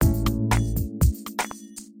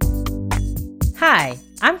Hi,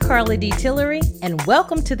 I'm Carla D. Tillery, and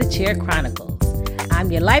welcome to the Chair Chronicles. I'm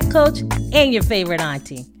your life coach and your favorite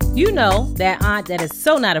auntie. You know, that aunt that is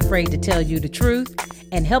so not afraid to tell you the truth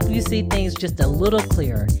and help you see things just a little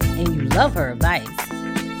clearer, and you love her advice.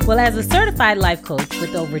 Well, as a certified life coach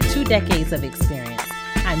with over 2 decades of experience,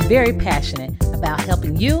 I'm very passionate about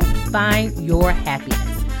helping you find your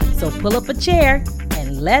happiness. So pull up a chair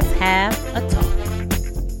and let's have a talk.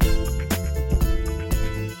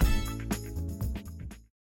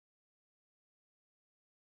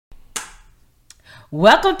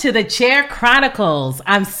 Welcome to the Chair Chronicles.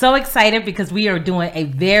 I'm so excited because we are doing a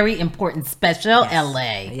very important special,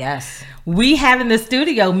 LA. Yes. We have in the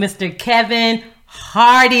studio Mr. Kevin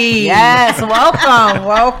Hardy. Yes,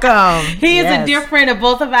 welcome. He is a dear friend of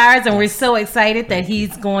both of ours, and we're so excited that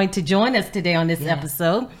he's going to join us today on this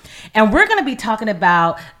episode. And we're going to be talking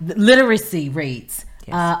about the literacy rates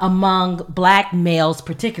among Black males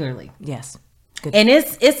particularly. Yes. Good. And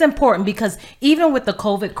it's important because even with the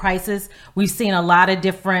COVID crisis, we've seen a lot of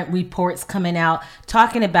different reports coming out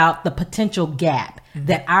talking about the potential gap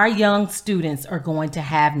that our young students are going to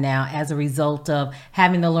have now as a result of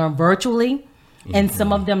having to learn virtually and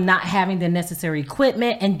some of them not having the necessary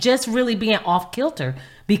equipment and just really being off kilter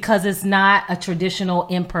because it's not a traditional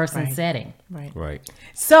in-person setting. Right.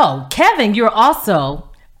 So, Kevin, you're also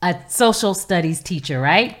a social studies teacher,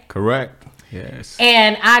 right? Correct. Yes.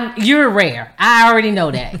 And you're rare. I already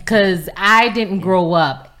know that because I didn't grow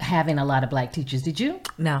up having a lot of Black teachers. Did you?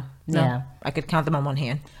 No. Yeah. I could count them on one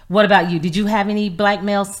hand. What about you? Did you have any Black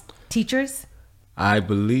male teachers? I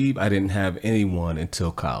believe I didn't have anyone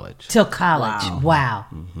until college. Till college. Wow.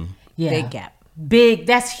 Mm-hmm. Yeah. Big gap. Big.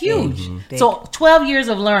 That's huge. So 12 years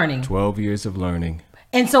of learning. 12 years of learning.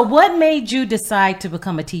 And so what made you decide to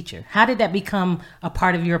become a teacher? How did that become a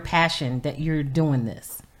part of your passion that you're doing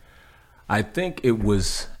this? I think it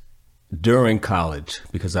was during college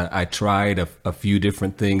because I tried a few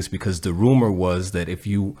different things because the rumor was that if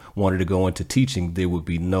you wanted to go into teaching, there would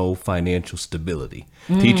be no financial stability.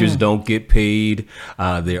 Teachers don't get paid.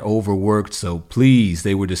 They're overworked. So please,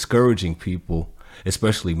 they were discouraging people,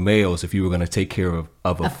 especially males. If you were going to take care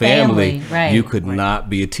of a family, right. You could not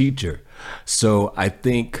be a teacher. So I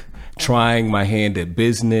think trying my hand at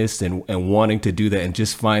business and wanting to do that and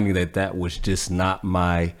just finding that was just not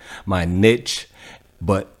my niche.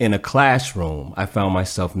 But in a classroom, I found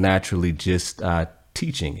myself naturally just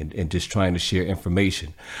teaching and just trying to share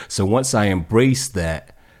information. So once I embraced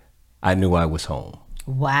that, I knew I was home.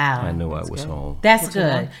 Wow. I knew I was home. That's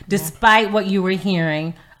good. Despite what you were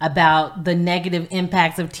hearing about the negative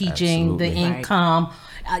impacts of teaching, the income,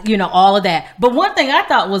 all of that. But one thing I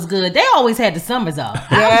thought was good, they always had the summers off.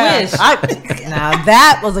 I wish. Now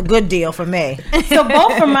that was a good deal for me. So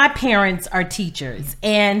both of my parents are teachers.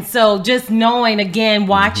 And so just knowing, again,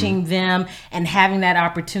 watching them and having that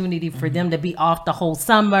opportunity for them to be off the whole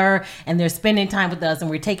summer and they're spending time with us and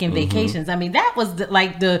we're taking vacations. I mean, that was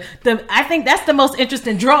I think that's the most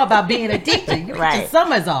interesting draw about being a teacher. You get the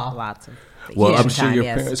summers off. Lots of. Well, I'm sure your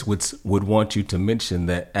parents would want you to mention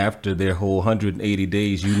that after their whole 180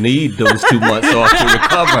 days, you need those 2 months off to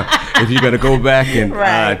recover. If you're going to go back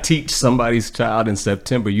and teach somebody's child in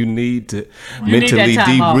September, you need to mentally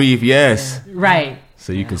debrief. Off. Yes. Right.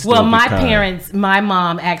 So you can still my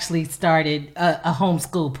mom actually started a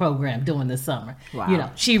homeschool program during the summer.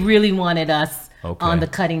 Wow. She really wanted us on the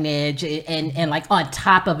cutting edge and like on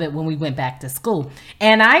top of it when we went back to school.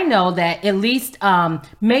 And I know that at least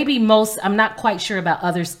maybe most, I'm not quite sure about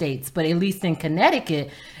other states, but at least in Connecticut,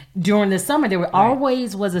 during the summer, there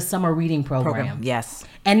always was a summer reading program. Yes.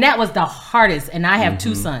 And that was the hardest. And I have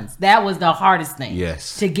 2 sons. That was the hardest thing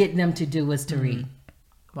to get them to do was to read.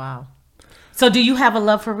 Wow. So do you have a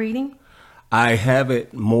love for reading? I have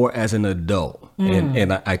it more as an adult.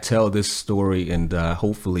 And I tell this story, and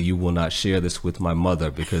hopefully you will not share this with my mother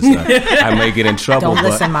because I may get in trouble. Don't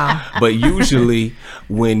listen, Mom. But usually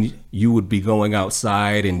when you would be going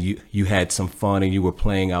outside and you had some fun and you were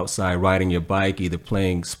playing outside, riding your bike, either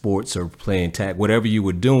playing sports or playing tag, whatever you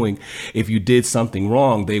were doing, if you did something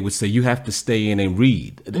wrong, they would say, you have to stay in and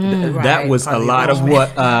read. That was a lot of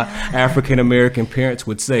what African-American parents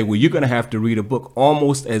would say. Well, you're going to have to read a book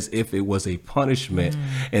almost as if it was a punishment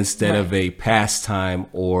instead of a pastime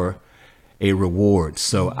or a reward.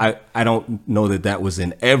 So I don't know that was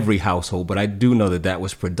in every household, but I do know that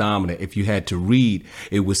was predominant. If you had to read,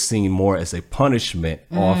 it was seen more as a punishment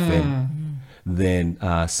often than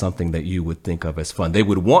something that you would think of as fun. They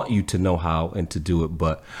would want you to know how and to do it,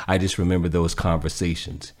 but I just remember those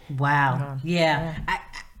conversations. Wow. Yeah.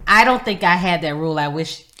 I don't think I had that rule. I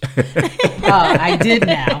wish I did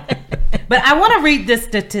now. But I want to read this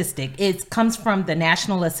statistic. It comes from the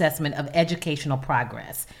National Assessment of Educational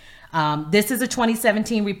Progress. This is a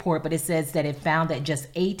 2017 report, but it says that it found that just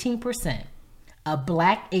 18% of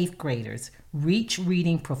Black 8th graders reach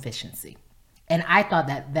reading proficiency. And I thought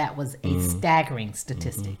that was a staggering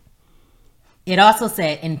statistic. It also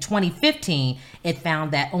said in 2015, it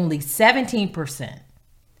found that only 17%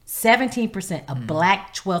 of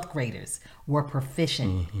Black 12th graders were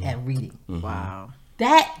proficient at reading. Wow.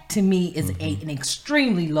 That, to me, is an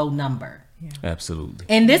extremely low number. Yeah. Absolutely.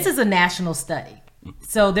 And this is a national study.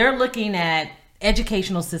 So they're looking at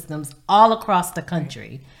educational systems all across the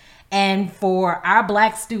country. And for our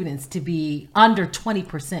Black students to be under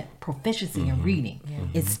 20% proficiency in reading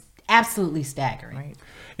is absolutely staggering. Right.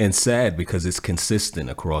 And sad because it's consistent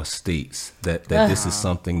across states that this is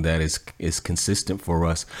something that is consistent for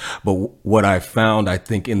us. But what I found, I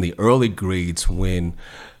think, in the early grades when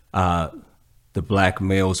the Black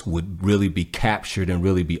males would really be captured and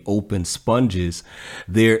really be open sponges,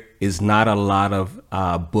 there is not a lot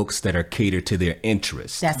of books that are catered to their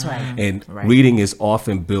interests. That's right. And reading is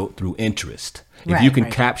often built through interest. If you can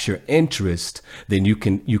capture interest, then you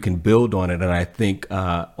can build on it. And I think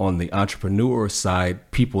on the entrepreneur side,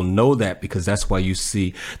 people know that because that's why you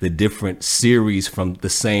see the different series from the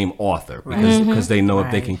same author, because they know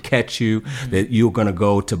if they can catch you, that you're going to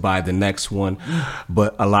go to buy the next one.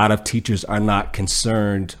 But a lot of teachers are not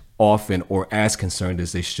concerned often, or as concerned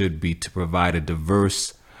as they should be, to provide a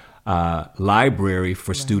diverse library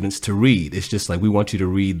for students to read. It's just like, we want you to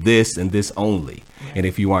read this and this only. And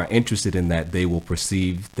if you aren't interested in that, they will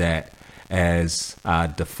perceive that as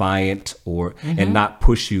defiant or and not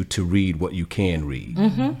push you to read what you can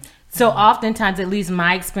read. So oftentimes, at least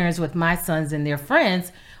my experience with my sons and their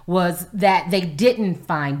friends, was that they didn't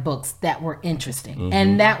find books that were interesting.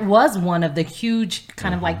 And that was one of the huge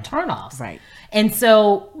kind of like turnoffs. Right. And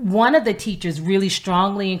so one of the teachers really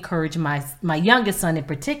strongly encouraged my youngest son in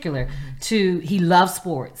particular he loves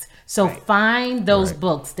sports. So find those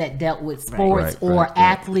books that dealt with sports or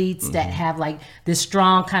athletes that have like this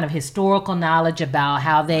strong kind of historical knowledge about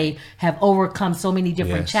how they have overcome so many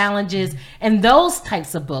different challenges. And those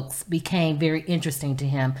types of books became very interesting to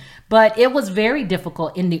him. But it was very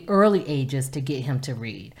difficult in the early ages to get him to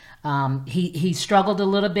read. He struggled a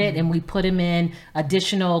little bit, and we put him in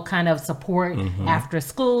additional kind of support after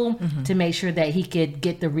school to make sure that he could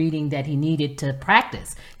get the reading that he needed to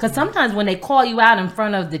practice. Because sometimes when they call you out in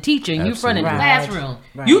front of the teacher and you in front of the classroom,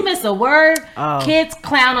 you miss a word, kids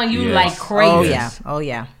clown on you like crazy. Oh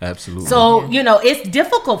yeah. Absolutely. So, it's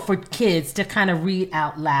difficult for kids to kind of read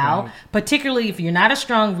out loud, particularly if you're not a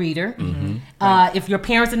strong reader. If your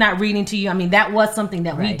parents are not reading to you. I mean, that was something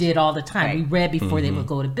that we did all the time. We read before they would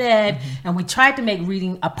go to bed, and we tried to make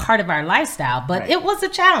reading a part of our lifestyle, but it was a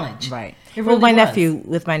challenge. Right. It really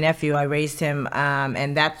With my nephew, I raised him,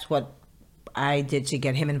 and that's what I did to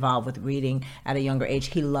get him involved with reading at a younger age.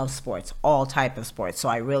 He loves sports, all type of sports. So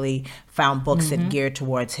I really found books that geared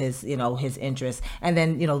towards his interests. And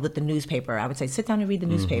then, with the newspaper, I would say, sit down and read the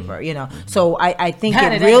newspaper, So I think How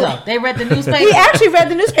did that go? They read the newspaper? He actually read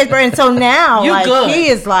the newspaper. And so now good. He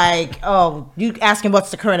is like, oh, you ask him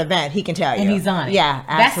what's the current event, he can tell you. And he's on it. Yeah,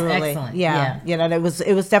 absolutely. That's excellent. Yeah. It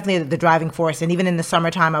was definitely the driving force. And even in the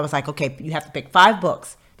summertime, I was like, okay, you have to pick 5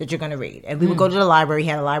 books that you're going to read. And we would go to the library. He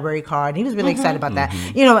had a library card. And he was really excited about that.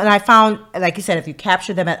 And I found, like you said, if you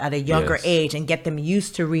capture them at a younger age and get them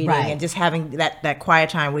used to reading and just having that quiet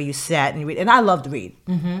time where you sit and you read. And I love to read.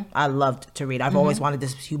 I loved to read. I've always wanted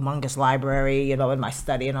this humongous library, in my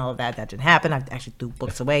study and all of that. That didn't happen. I actually threw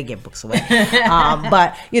books away, gave books away.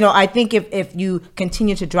 But, I think if you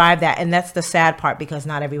continue to drive that, and that's the sad part, because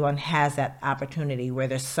not everyone has that opportunity where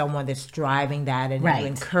there's someone that's driving that and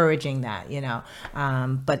encouraging that,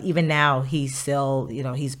 But even now, he's still,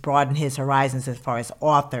 he's broadened his horizons as far as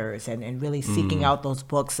authors and really seeking out those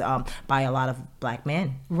books by a lot of Black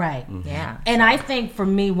men. Right. Yeah. And I think for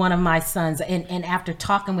me, one of my sons, and after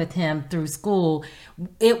talking with him through school,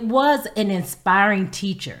 it was an inspiring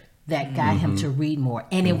teacher that got him to read more.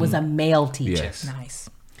 And it was a male teacher. Yes. Nice.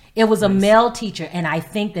 It was a male teacher, and I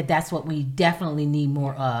think that's what we definitely need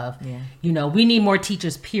more of. Yeah. We need more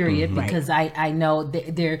teachers, period, because I know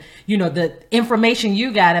they're, the information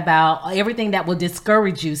you got about everything that will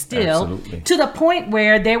discourage you still, to the point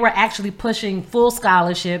where they were actually pushing full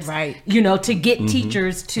scholarships, to get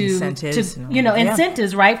teachers to, incentives,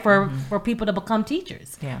 incentives, for people to become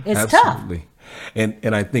teachers. Yeah. It's tough.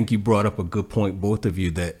 And I think you brought up a good point, both of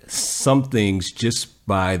you, that some things just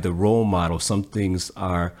by the role model, some things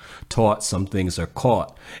are taught, some things are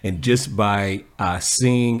caught. And just by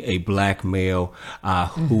seeing a black male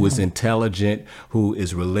who is intelligent, who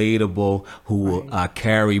is relatable, who will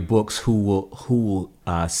carry books, who will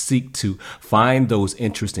seek to find those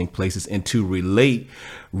interesting places and to relate,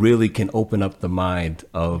 really can open up the mind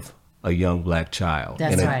of a young black child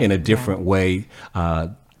in a different way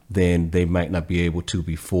than they might not be able to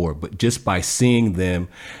before. But just by seeing them,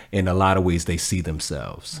 in a lot of ways, they see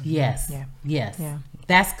themselves. Yes. Yeah. Yes. Yeah.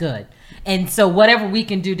 That's good. And so whatever we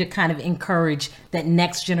can do to kind of encourage that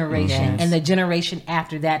next generation and the generation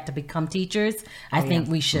after that to become teachers, I think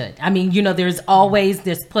we should. I mean, there's always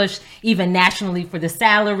this push, even nationally, for the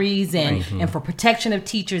salaries and for protection of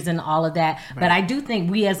teachers and all of that. Right. But I do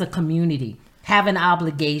think we as a community have an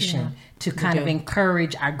obligation to kind of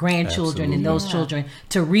encourage our grandchildren and those children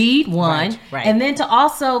to read, and then to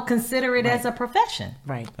also consider it as a profession.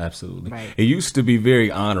 Right. Absolutely. Right. It used to be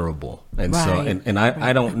very honorable. And so, and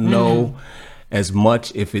I don't know as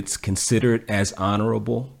much if it's considered as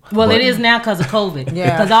honorable. Well, it is now because of COVID.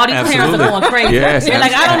 Because all these parents are going crazy. Yes, they're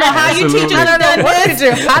like, I don't know how you teachers I don't know done what this.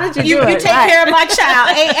 to do. How did you do it? You take care of my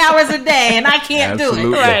child 8 hours a day, and I can't do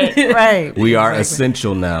it. Right. We are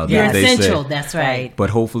essential now. You're they essential. Say. That's right. But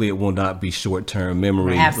hopefully it will not be short-term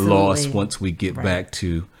memory loss once we get back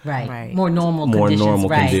to more normal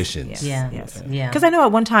conditions. Yes. Because I know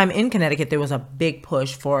at one time in Connecticut there was a big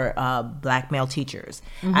push for black male teachers.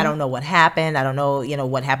 I don't know what happened. I don't know,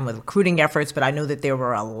 what happened with recruiting efforts, but I know that there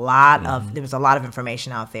were there was a lot of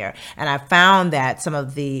information out there. And I found that some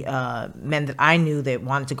of the men that I knew that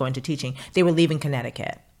wanted to go into teaching, they were leaving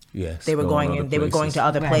Connecticut. Yes, they were going to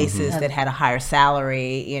other places that had a higher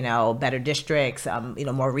salary, better districts,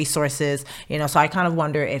 more resources, So I kind of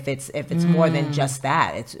wonder if it's more than just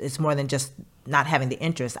that. It's more than just not having the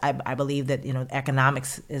interest. I believe that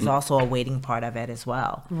economics is also a weighting part of it as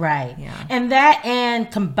well. Right. Yeah.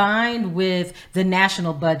 And combined with the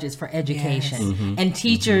national budgets for education and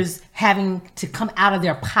teachers having to come out of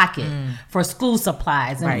their pocket for school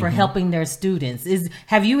supplies and for helping their students.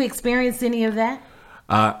 Have you experienced any of that?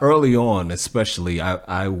 Early on, especially,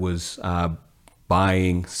 I was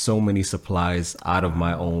buying so many supplies out of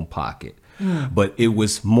my own pocket. But it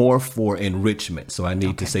was more for enrichment. So I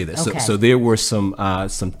need to say that. So there were some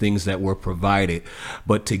things that were provided,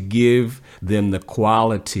 but to give them the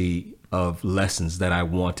quality of lessons that I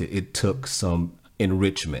wanted, it took some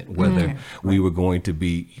enrichment, whether we were going to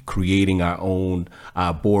be creating our own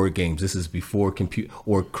board games. This is before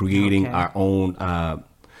or creating our own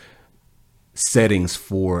settings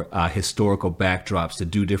for historical backdrops, to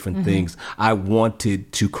do different things. I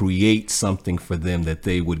wanted to create something for them that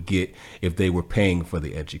they would get if they were paying for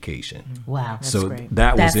the education. Wow. So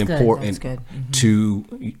that was important to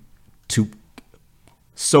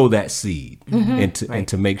sow that seed and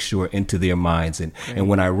to make sure into their minds. And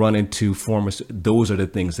when I run into those are the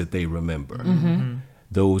things that they remember.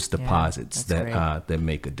 Those deposits that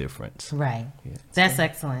make a difference. Right. Yeah. That's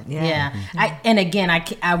excellent. Yeah.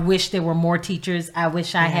 I wish there were more teachers. I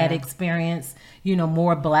wish I had experienced,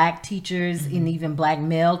 more black teachers and even black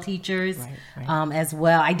male teachers as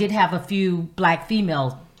well. I did have a few black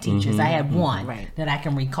female teachers. I had one that I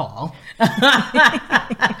can recall.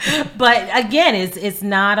 But again, it's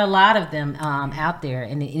not a lot of them out there.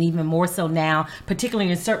 And even more so now, particularly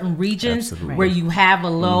in certain regions where you have a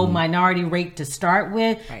low minority rate to start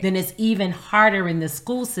with, then it's even harder in the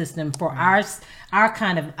school system for our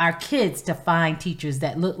kids to find teachers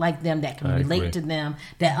that look like them, that can relate to them,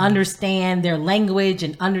 that understand their language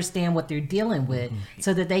and understand what they're dealing with,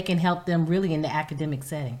 so that they can help them really in the academic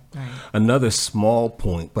setting. Another small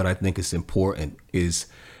point, but I think it's important, is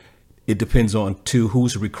it depends on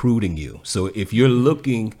who's recruiting you. So if you're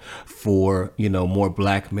looking for, more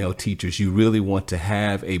black male teachers, you really want to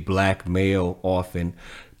have a black male often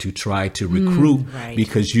to try to recruit,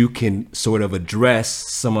 because you can sort of address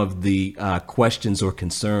some of the questions or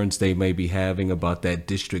concerns they may be having about that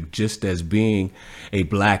district, just as being a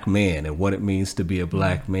black man and what it means to be a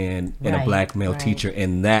black man and a black male teacher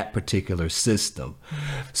in that particular system.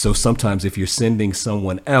 So sometimes if you're sending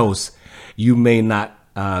someone else, you may not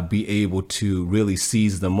be able to really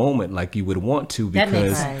seize the moment like you would want to, because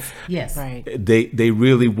that makes sense. they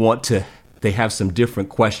really want to they have some different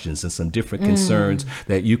questions and some different concerns,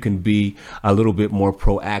 that you can be a little bit more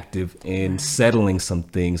proactive in settling some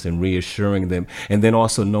things and reassuring them. And then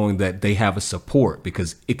also knowing that they have a support,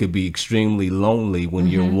 because it could be extremely lonely when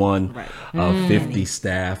you're one of 50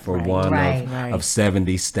 staff or one of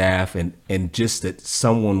 70 staff, and just that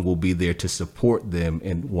someone will be there to support them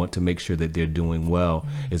and want to make sure that they're doing well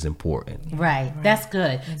is important. Right. That's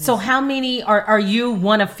good. So how many are you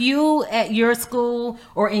one of few at your school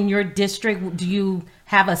or in your district? Do you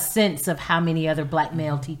have a sense of how many other Black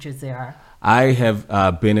male teachers there are? I have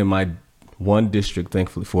been in my one district,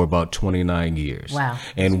 thankfully, for about 29 years. Wow.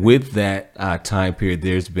 And with that time period,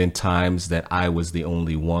 there's been times that I was the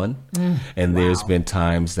only one. And there's been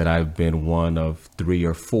times that I've been one of 3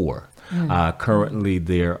 or 4. Currently,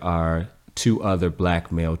 there are 2 other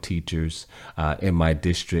Black male teachers in my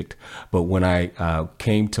district. But when I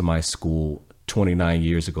came to my school 29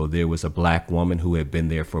 years ago, there was a Black woman who had been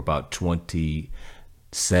there for about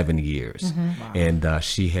 27 years. And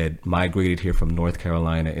she had migrated here from North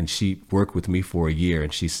Carolina, and she worked with me for a year.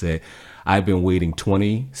 And she said, I've been waiting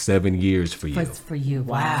 27 years for you. For you.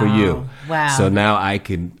 Wow. For you. Wow. So now I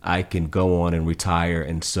can go on and retire.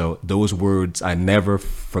 And so those words, I never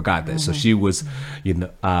forgot that. So she was,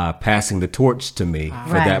 passing the torch to me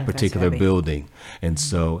for that particular building. And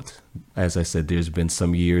so, as I said, there's been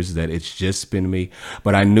some years that it's just been me,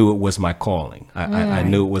 but I knew it was my calling. I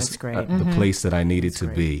knew it was the place that I needed to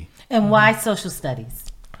be. And why social studies?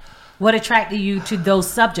 What attracted you to those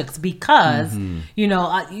subjects? Because,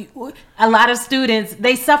 a lot of students,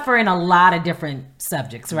 they suffer in a lot of different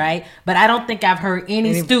subjects, right? But I don't think I've heard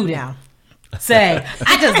any student say,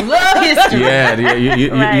 I just love history.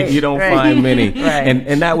 Yeah, you don't find many.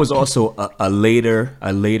 And that was also a later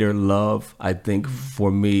love, I think, for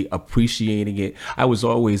me, appreciating it. I was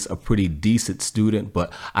always a pretty decent student,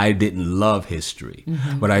 but I didn't love history.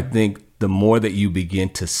 But I think the more that you begin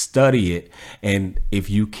to study it, and if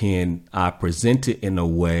you can present it in a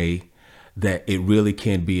way that it really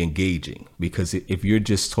can be engaging, because if you're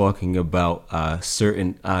just talking about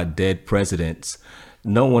certain dead presidents,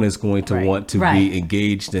 no one is going to want to be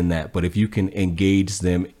engaged in that. But if you can engage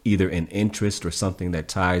them either in interest or something that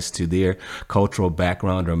ties to their cultural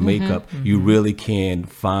background or makeup, you really can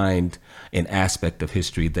find an aspect of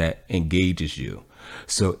history that engages you.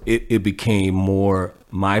 So it became more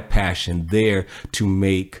my passion there to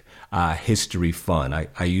make history fun.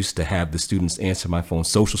 I used to have the students answer my phone,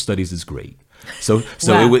 social studies is great. So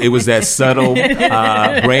it was that subtle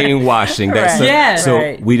brainwashing.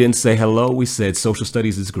 So we didn't say hello. We said social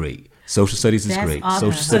studies is great. Social studies is great.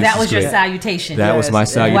 Awesome. Social so that was your salutation. That was my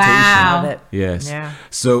salutation. Wow. Yes. Yeah.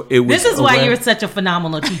 So it was. This is why you're such a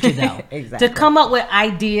phenomenal teacher, though. Exactly. To come up with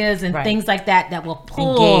ideas and things like that will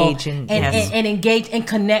pull engage and engage and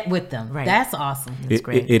connect with them. Right. That's awesome. That's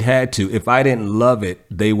great. It had to. If I didn't love it,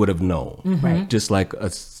 they would have known. Right. Just like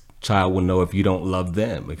a child will know if you don't love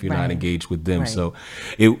them, if you're not engaged with them. So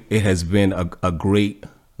it has been a great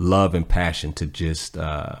love and passion to just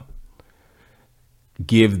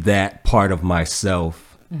give that part of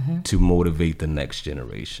myself to motivate the next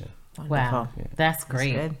generation. Wow. Yeah. That's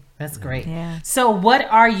great. That's great. Yeah. So what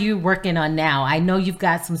are you working on now? I know you've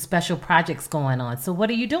got some special projects going on. So what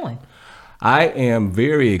are you doing? I am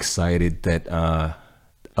very excited that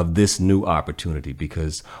of this new opportunity,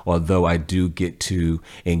 because although I do get to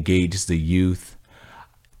engage the youth,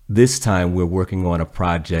 this time we're working on a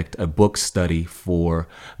project, a book study for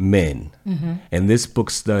men. And this book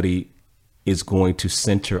study is going to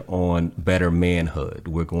center on better manhood.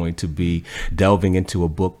 We're going to be delving into a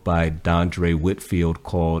book by Dondre Whitfield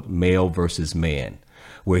called Male versus Man,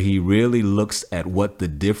 where he really looks at what the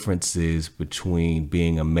difference is between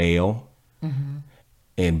being a male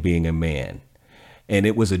and being a man. And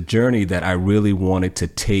it was a journey that I really wanted to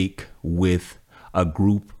take with a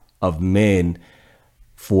group of men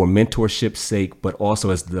for mentorship's sake, but also,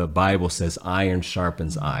 as the Bible says, iron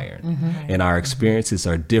sharpens iron. And our experiences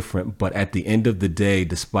are different, but at the end of the day,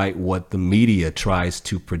 despite what the media tries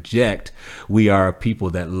to project, we are a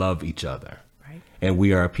people that love each other. And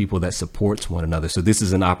we are a people that supports one another. So this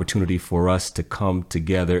is an opportunity for us to come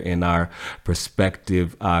together in our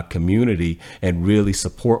prospective community and really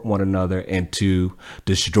support one another, and to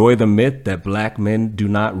destroy the myth that Black men do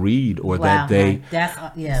not read, or that they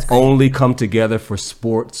only come together for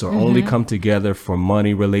sports, or only come together for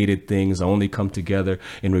money-related things, only come together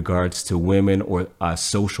in regards to women or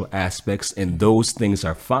social aspects. And those things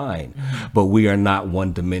are fine, but we are not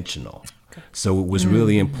one-dimensional. So it was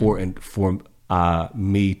really important for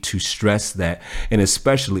me to stress that, and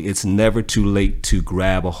especially it's never too late to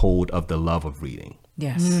grab a hold of the love of reading.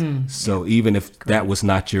 Yes. So even if that was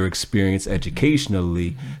not your experience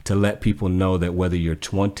educationally, to let people know that whether you're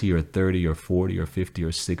 20 or 30 or 40 or 50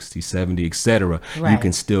 or 60, 70, etc., you Right.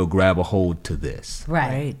 can still grab a hold to this.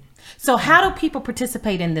 Right. So how do people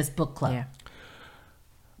participate in this book club? Yeah.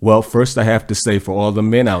 Well, first I have to say for all the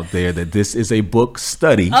men out there that this is a book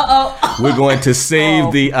study. We're going to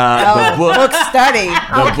save the book Study.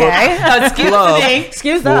 Okay. Excuse club me.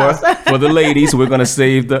 Excuse us. for the ladies. We're going to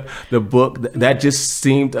save the book. That just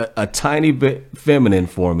seemed a tiny bit feminine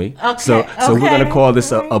for me. Okay, So we're going to okay. call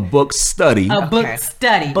this a book study. A book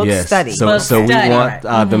study. Book Yes. study. So, Book so we study. want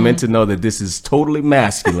the men to know that this is totally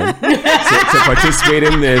masculine. to participate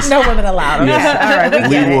in this. No women allowed. Okay. All right. We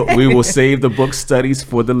get it. We will save the book studies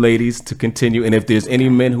for the ladies to continue. And if there's any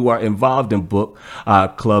men who are involved in book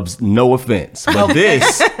clubs, no offense. But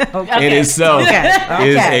this in itself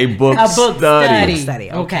is a book study. Study.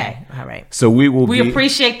 Okay. All right. So we will We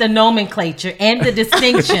appreciate the nomenclature and the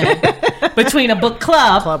distinction between a book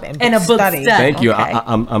club and a book study. Thank you. Okay.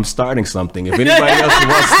 I'm starting something. If anybody else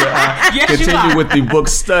wants to continue with the book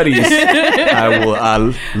studies, I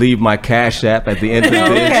will leave my Cash App at the end of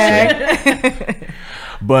this.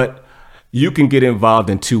 But you can get involved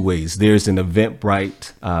in two ways. There's an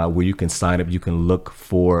Eventbrite where you can sign up. You can look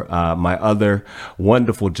for my other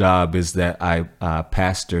wonderful job is that I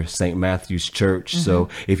pastor St. Matthew's Church. So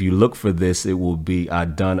if you look for this, it will be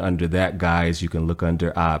done under that guise. You can look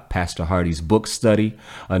under Pastor Hardy's book study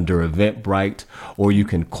under Eventbrite, or you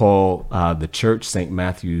can call the church, St.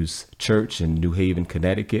 Matthew's Church in New Haven,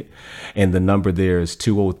 Connecticut. And the number there is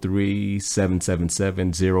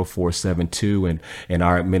 203-777-0472. And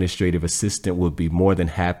our administrative assistant will be more than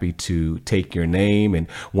happy to take your name. And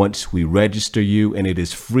once we register you, and it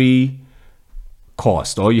is free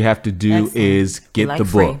cost, all you have to do is get the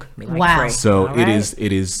book. Wow. So All it right. is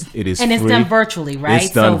And it's free. done virtually, right?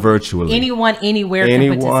 It's done So virtually. Anyone, anywhere can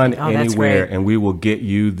Anyone, participate. that's anywhere, great. and we will get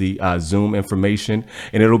you the Zoom information,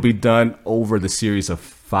 and it'll be done over the series of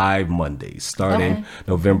 5 Mondays, starting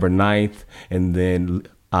November 9th, and then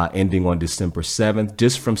ending on December 7th,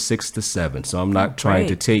 just from 6 to 7. So I'm not trying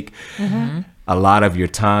to take a lot of your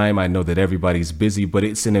time. I know that everybody's busy, but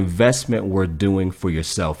it's an investment we're doing for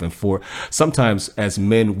yourself. And for sometimes as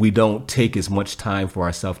men, we don't take as much time for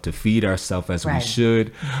ourselves to feed ourselves as we Right.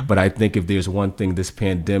 should. But I think if there's one thing this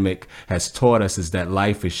pandemic has taught us is that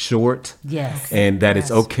life is short. Yes. And that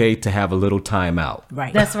it's okay to have a little time out.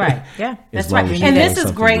 Right. That's right. Yeah. That's As long right. as you're And doing this is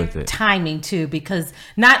something great with it. timing too, because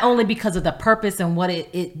not only because of the purpose and what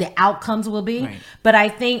the outcomes will be, Right. but I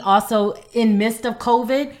think also in midst of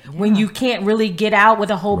COVID, when you can't really get out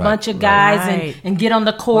with a whole Right, bunch of right. guys Right. and get on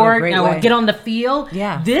the court great or way. get on the field,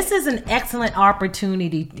 Yeah. this is an excellent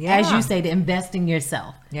opportunity, as Yeah. you say, to invest in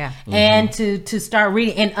yourself. Yeah. And to start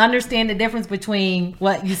reading and understand the difference between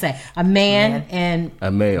what you say, a man and A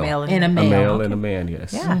male. Male and a A male. male and a man,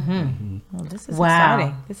 yes. Yeah. Well, this is Wow.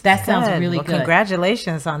 exciting. This is That sounds really well, good.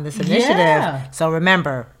 Congratulations on this initiative. Yeah. So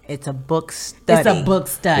remember, it's a book study. It's a book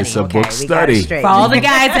study. It's a Okay, book we got it study. straight. For all the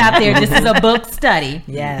guys out there, this is a book study.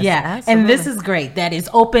 Yes, Yeah. And this absolutely. is great. That is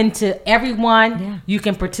open to everyone. Yeah. You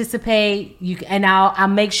can participate. And I'll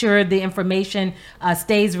make sure the information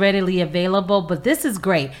stays readily available. But this is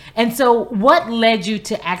great. And so what led you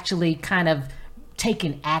to actually kind of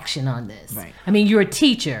taking action on this? Right. I mean, you're a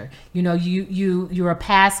teacher, you're a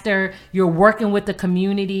pastor, you're working with the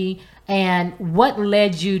community. And what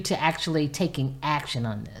led you to actually taking action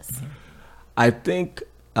on this? I think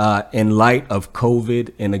in light of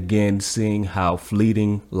COVID, and again, seeing how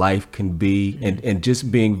fleeting life can be, and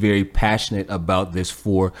just being very passionate about this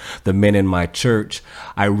for the men in my church,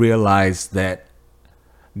 I realized that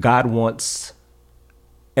God wants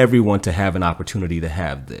everyone to have an opportunity to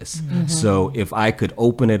have this. So if I could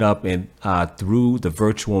open it up and through the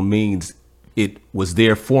virtual means, it was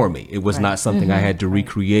there for me. It was not something I had to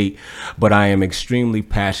recreate, but I am extremely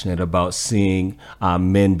passionate about seeing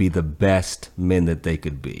men be the best men that they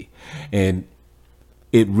could be. And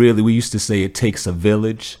it really, we used to say it takes a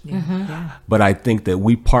village, but I think that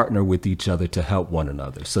we partner with each other to help one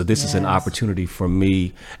another. So this is an opportunity for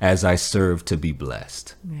me as I serve to be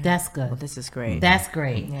blessed. That's good. Well, this is great. That's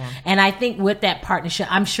great. Yeah. And I think with that partnership,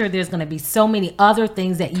 I'm sure there's going to be so many other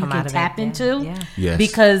things that you Come can out of it, tap yeah. into. Yeah. Yes.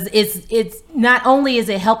 Because it's not only is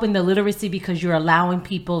it helping the literacy because you're allowing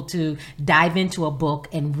people to dive into a book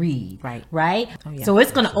and read. Right. Right? yeah. So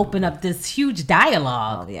it's going to open up this huge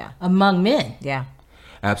dialogue Oh, yeah. among men. Yeah.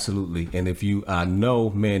 Absolutely. And if you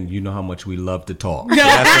know men, you know how much we love to talk. So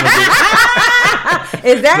that's gonna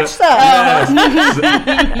Is that so?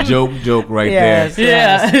 be joke right Yes, there.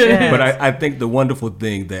 yes, yes. But I think the wonderful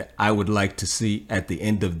thing that I would like to see at the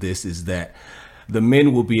end of this is that the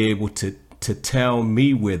men will be able to to tell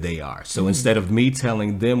me where they are. So instead of me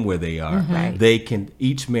telling them where they are,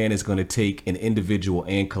 each man is going to take an individual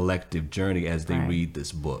and collective journey as they read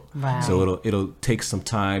this book. Right. So it'll take some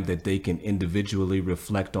time that they can individually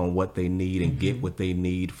reflect on what they need and get what they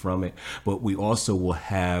need from it. But we also will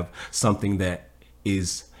have something that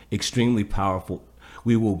is extremely powerful.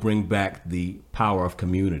 We will bring back the power of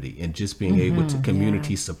community and just being able to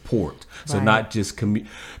community support. So not just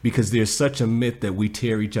because there's such a myth that we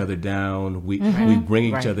tear each other down, we bring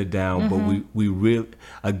each other down, but we really,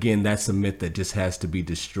 again, that's a myth that just has to be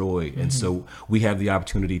destroyed. And so we have the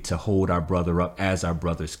opportunity to hold our brother up as our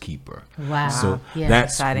brother's keeper. Wow. So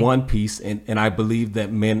that's exciting. one piece. And I believe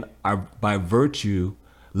that men are by virtue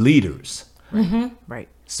leaders. Right.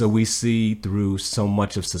 So we see through so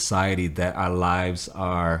much of society that our lives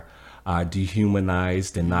are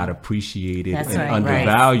dehumanized and not appreciated That's and right.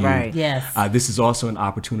 undervalued. Right. Yes. This is also an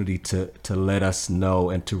opportunity to let us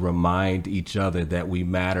know and to remind each other that we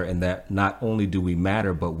matter, and that not only do we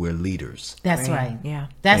matter, but we're leaders. That's right. Yeah.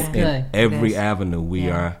 That's In good. every avenue, we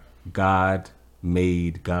are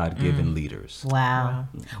God-made, God-given leaders. Wow.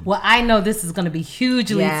 Well, I know this is going to be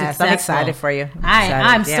hugely successful. I'm excited for you.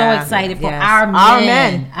 I'm so excited for our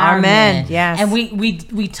men. Our men. Yes. And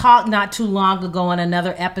we talked not too long ago on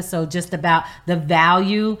another episode just about the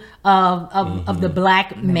value of the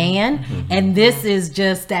black man. And this is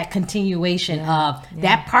just that continuation of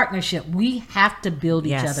that partnership. We have to build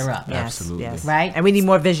each other up. Absolutely. Yes. Right? And we need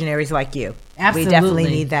more visionaries like you. Absolutely. We definitely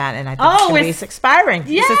need that. And I think it's inspiring.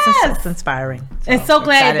 Yes. It's inspiring. And so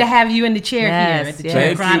glad excited. to have you in the chair here at the Chair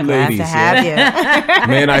Thank you, Chronicles. ladies. Glad to have you.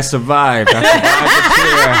 Man, I survived. I survived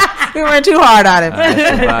the chair. We weren't too hard on it.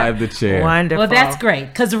 I survived the chair. Wonderful. Well, that's great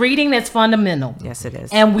because reading is fundamental. Yes, it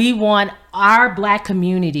is. And we want our black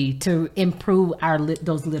community to improve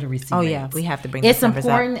those literacy rates. yeah, we have to bring It's those numbers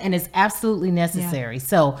up. important and it's absolutely necessary.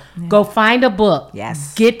 So go find a book.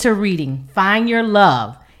 Yes. Get to reading. Find your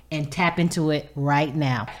love and tap into it right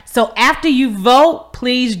now. So after you vote,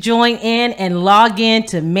 please join in and log in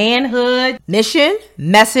to Manhood. Mission,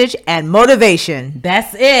 message, and motivation.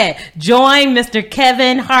 That's it. Join Mr.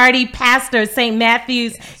 Kevin Hardy, pastor of St.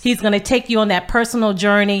 Matthew's. He's going to take you on that personal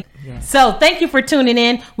journey. So thank you for tuning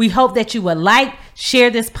in. We hope that you would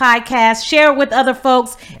share this podcast, share it with other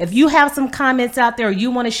folks. If you have some comments out there or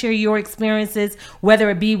you want to share your experiences,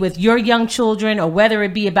 whether it be with your young children or whether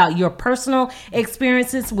it be about your personal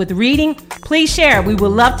experiences with reading, please share. We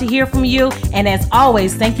would love to hear from you. And as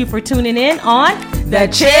always, thank you for tuning in on The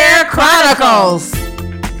Chair Chronicles.